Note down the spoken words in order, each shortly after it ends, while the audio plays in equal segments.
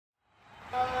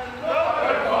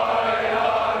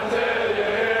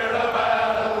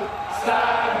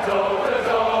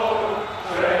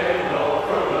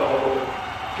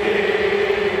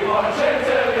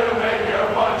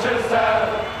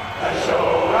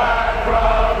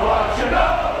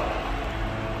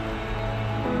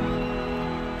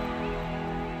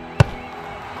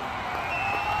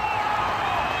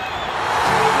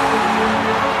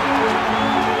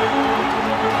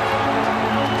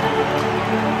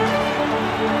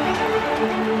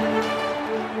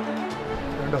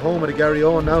home of the Gary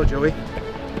Owen now, Joey.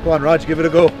 Go on, Rog, give it a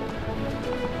go.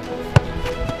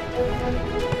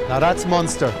 Now that's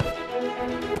Munster.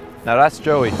 Now that's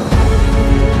Joey.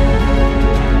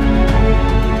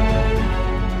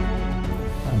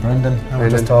 I'm Brendan. And we're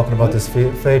just talking about this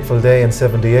fateful day in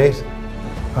 '78.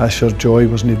 Sure, Joey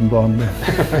wasn't even born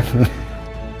then.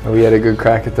 We had a good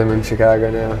crack at them in Chicago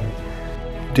now.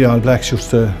 The All Blacks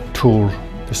used to tour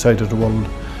the side of the world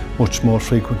much more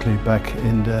frequently back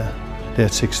in the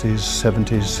late 60s,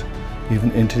 70s,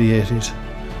 even into the 80s.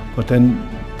 But then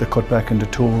they cut back in the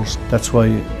tours. That's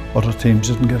why other teams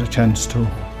didn't get a chance to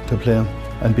play them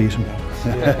and beat them.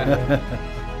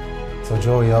 So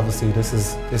Joey, obviously this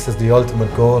is the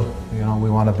ultimate goal. You know, we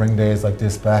want to bring days like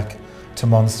this back to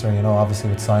Munster, you know, obviously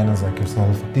with signings like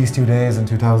yourself. These 2 days in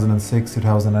 2006,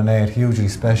 2008, hugely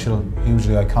special,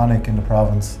 hugely iconic in the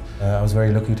province. I was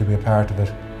very lucky to be a part of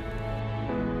it.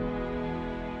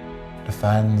 The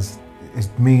fans, it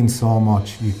means so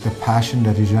much. The passion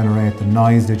that you generate, the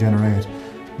noise they generate.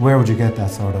 Where would you get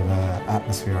that sort of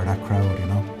atmosphere, or that crowd, you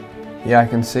know? Yeah, I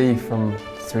can see from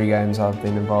 3 games I've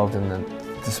been involved in that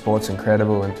the sport's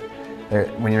incredible, and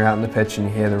when you're out on the pitch and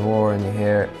you hear the roar and you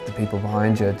hear the people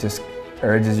behind you, it just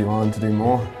urges you on to do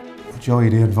more. Joey,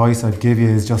 the advice I'd give you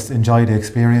is just enjoy the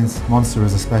experience. Munster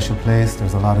is a special place,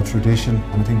 there's a lot of tradition,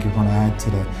 and I think you're going to add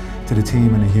to the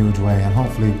team in a huge way, and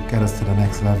hopefully get us to the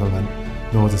next level and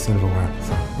loads of silverware.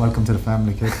 So welcome to the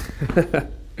family, kids.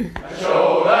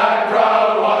 Show that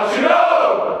crowd what you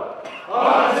know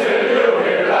until you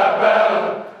hear that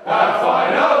bell, that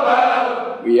final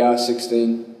bell. We are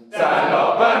 16. Stand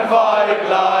up and fight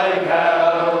like hell.